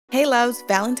Hey loves,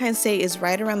 Valentine's Day is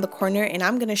right around the corner and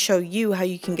I'm going to show you how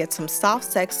you can get some soft,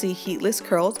 sexy, heatless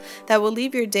curls that will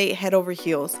leave your date head over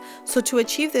heels. So to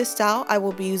achieve this style, I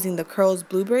will be using the CURLS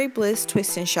Blueberry Bliss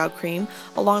Twist and Shout Cream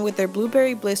along with their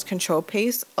Blueberry Bliss Control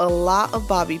Paste, a lot of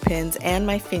bobby pins, and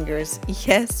my fingers.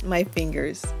 Yes, my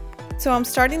fingers. So I'm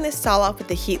starting this style off with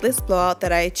the heatless blowout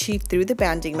that I achieved through the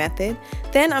banding method.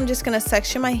 Then I'm just going to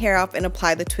section my hair off and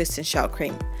apply the Twist and Shout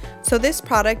cream. So this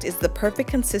product is the perfect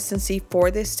consistency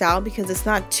for this style because it's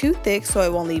not too thick, so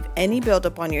it won't leave any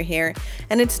buildup on your hair,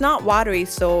 and it's not watery,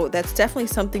 so that's definitely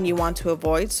something you want to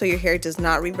avoid so your hair does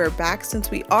not revert back since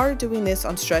we are doing this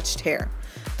on stretched hair.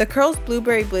 The CURLS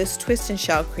Blueberry Bliss Twist and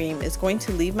Shout Cream is going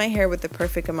to leave my hair with the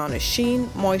perfect amount of sheen,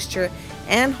 moisture,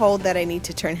 and hold that I need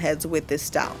to turn heads with this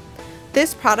style.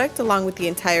 This product, along with the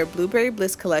entire Blueberry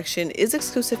Bliss collection, is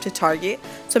exclusive to Target,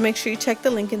 so make sure you check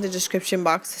the link in the description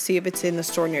box to see if it's in the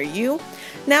store near you.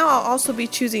 Now I'll also be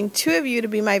choosing two of you to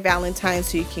be my Valentine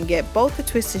so you can get both the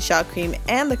Twist and Shout Cream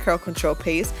and the Curl Control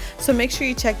Paste, so make sure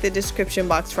you check the description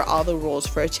box for all the rules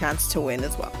for a chance to win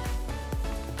as well.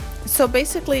 So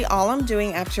basically all I'm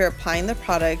doing after applying the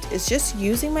product is just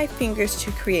using my fingers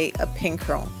to create a pin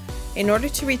curl. In order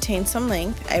to retain some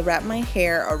length, I wrap my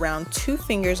hair around 2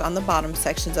 fingers on the bottom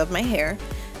sections of my hair.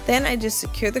 Then I just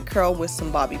secure the curl with some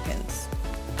bobby pins.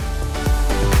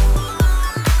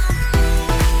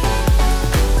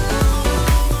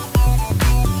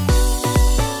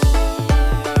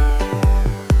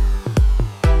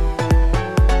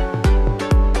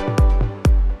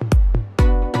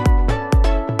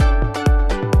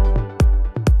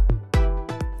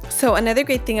 So another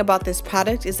great thing about this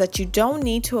product is that you don't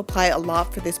need to apply a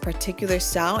lot for this particular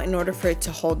style in order for it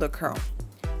to hold the curl.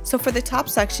 So for the top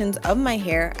sections of my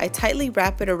hair, I tightly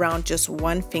wrap it around just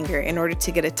 1 finger in order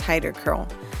to get a tighter curl.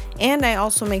 And I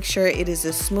also make sure it is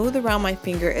as smooth around my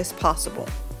finger as possible.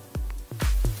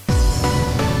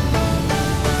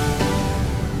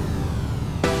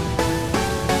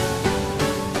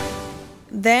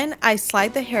 Then I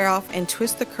slide the hair off and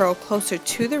twist the curl closer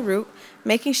to the root,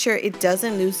 making sure it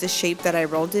doesn't lose the shape that I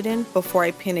rolled it in before I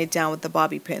pin it down with the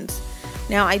bobby pins.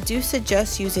 Now I do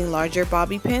suggest using larger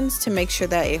bobby pins to make sure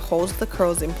that it holds the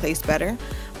curls in place better,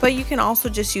 but you can also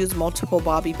just use multiple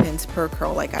bobby pins per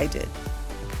curl like I did.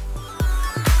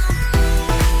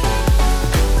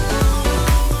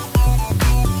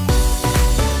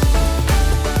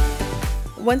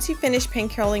 Once you finish pin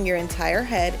curling your entire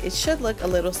head, it should look a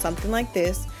little something like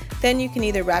this. Then you can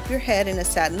either wrap your head in a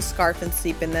satin scarf and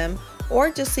sleep in them,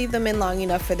 or just leave them in long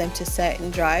enough for them to set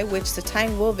and dry, which the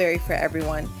time will vary for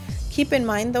everyone. Keep in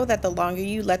mind though that the longer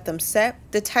you let them set,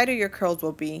 the tighter your curls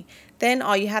will be. Then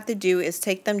all you have to do is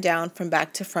take them down from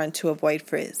back to front to avoid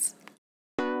frizz.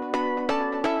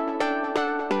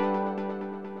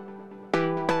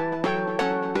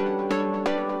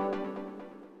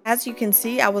 As you can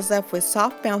see, I was left with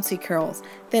soft, bouncy curls.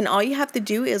 Then all you have to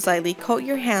do is lightly coat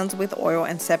your hands with oil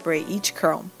and separate each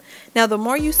curl. Now the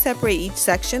more you separate each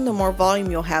section, the more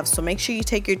volume you'll have, so make sure you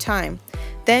take your time.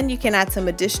 Then you can add some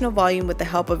additional volume with the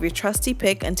help of your trusty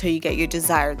pick until you get your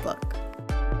desired look.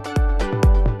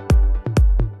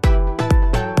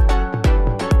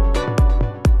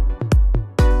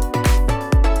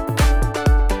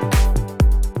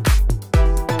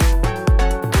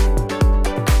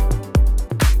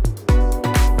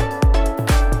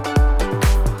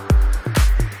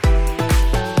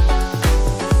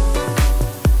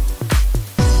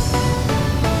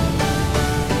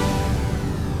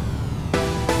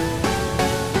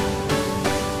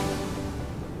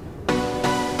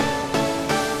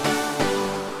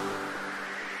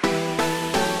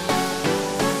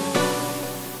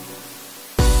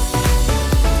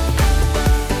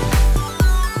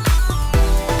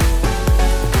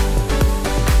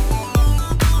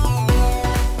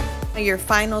 Your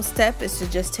final step is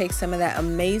to just take some of that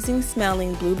amazing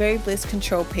smelling Blueberry Bliss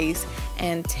Control Paste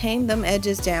and tame them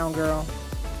edges down, girl.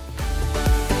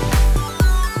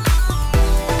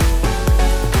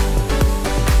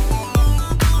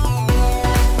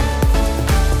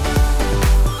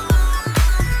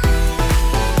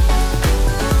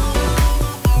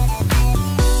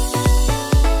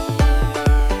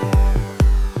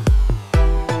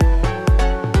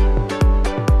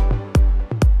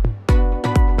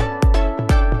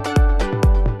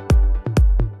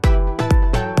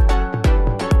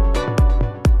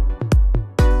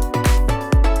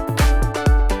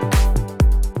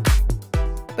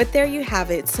 But there you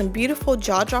have it, some beautiful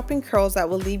jaw-dropping curls that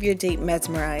will leave your date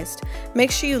mesmerized.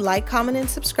 Make sure you like, comment, and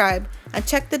subscribe, and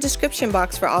check the description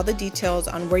box for all the details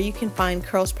on where you can find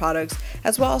CURLS products,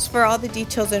 as well as for all the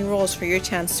details and rules for your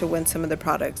chance to win some of the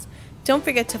products. Don't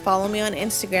forget to follow me on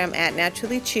Instagram at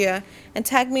naturallychia and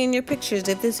tag me in your pictures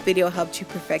if this video helped you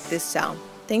perfect this style.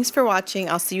 Thanks for watching.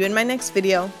 I'll see you in my next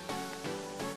video.